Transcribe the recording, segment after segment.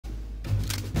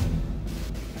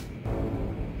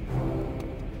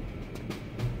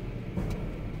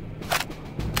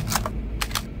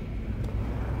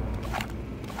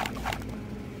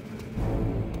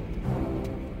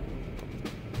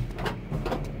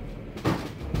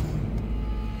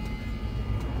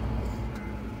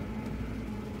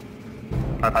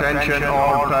Attention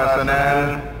all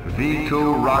personnel.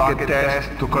 V2 rocket test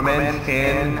to commence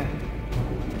in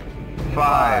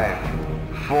 5,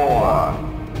 4,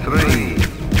 3,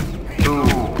 2,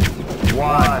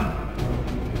 1.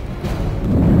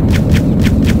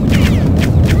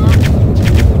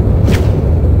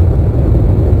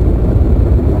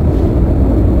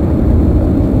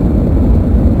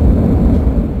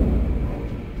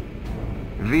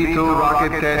 V2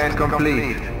 rocket test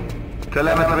complete.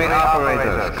 Telemetry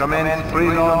operators, commence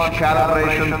pre-launch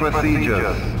calibration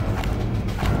procedures.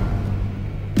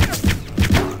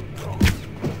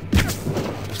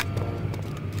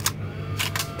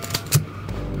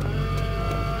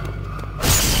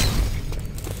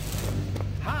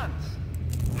 Hans!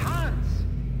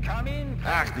 Come in!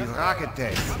 Ach, these rocket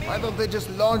tests. Why don't they just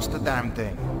launch the damn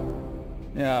thing?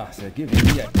 Yeah, they're giving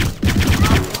me a...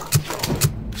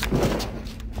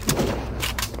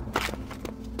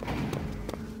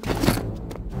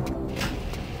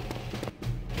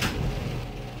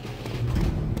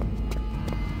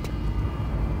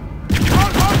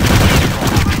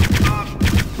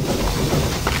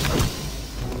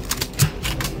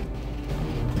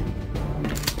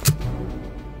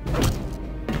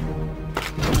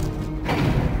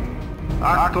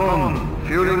 Achtung!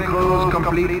 Fueling crews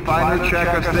complete final check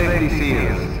of safety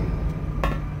seals.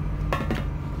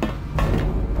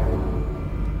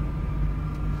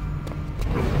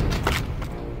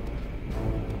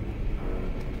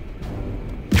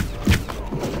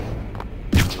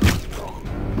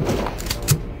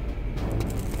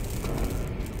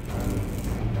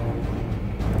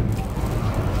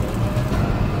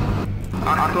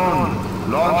 Achtung!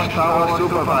 Launch Tower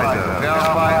Supervisor,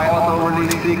 verify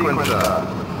auto-release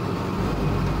sequencer.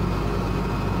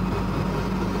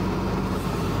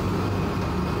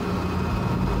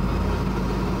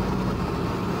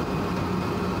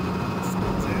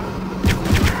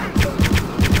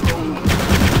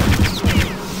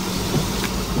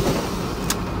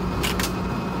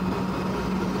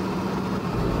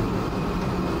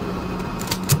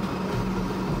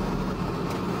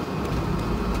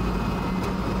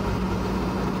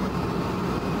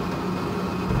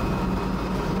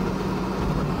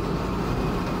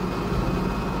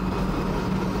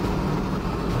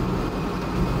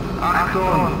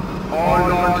 Achtung! All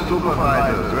launch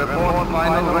supervisors, report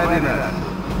final readiness.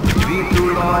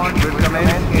 V2 launch will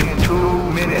commence in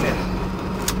 2 minutes.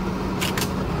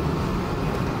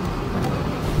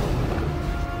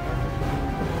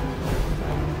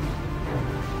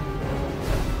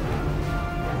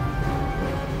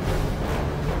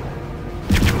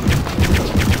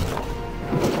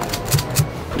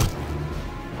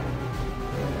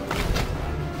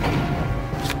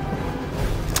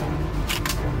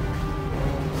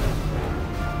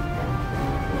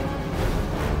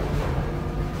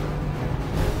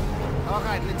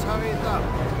 Alright, let's hurry it up.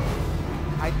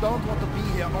 I don't want to be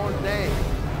here all day.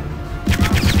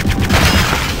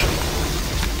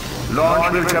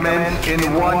 Launch will commence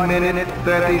in 1 minute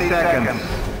 30 seconds.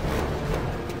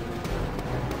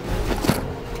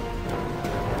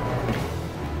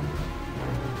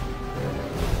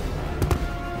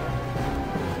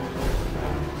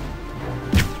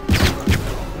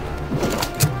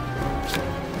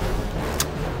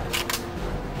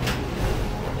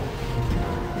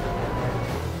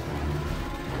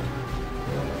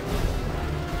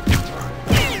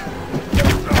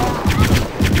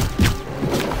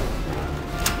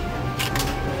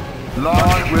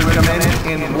 Launch will commence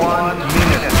in 1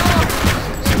 minute.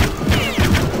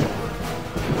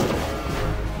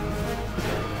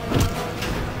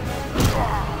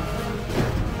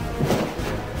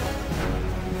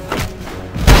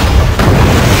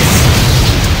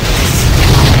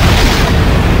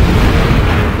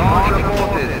 Launch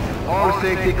aborted. All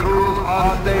safety crews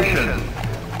on station.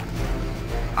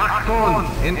 Achtung!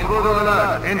 Intruder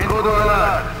alert! Intruder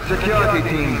alert! Security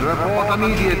teams, report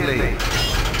immediately.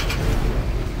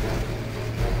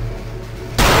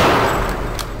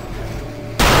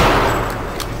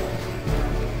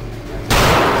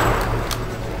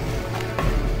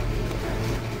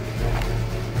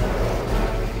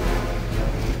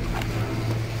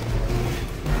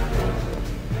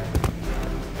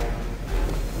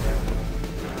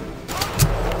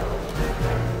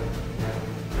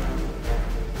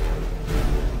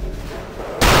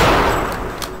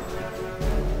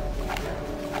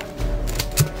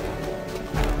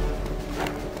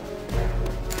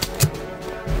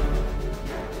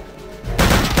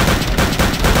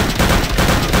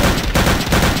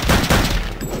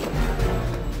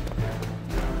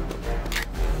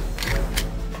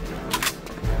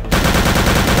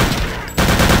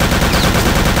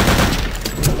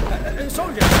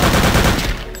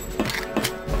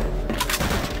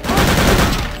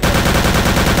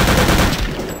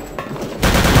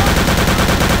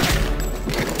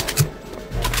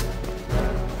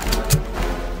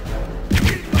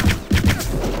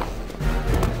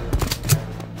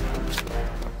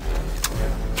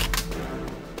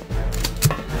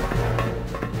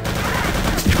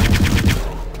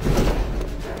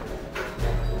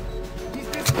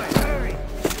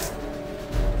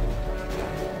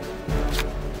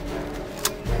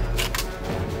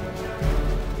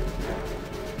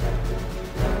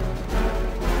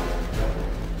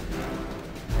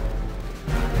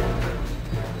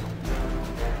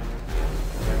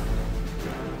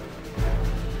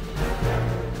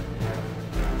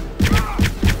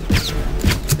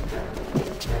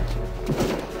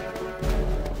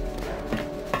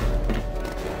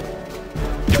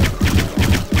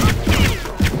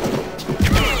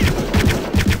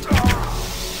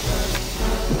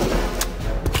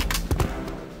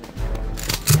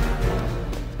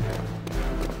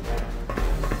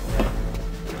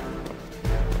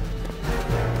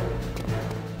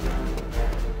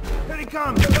 he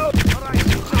comes! Alright,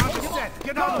 charge is set!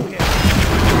 Get out of here!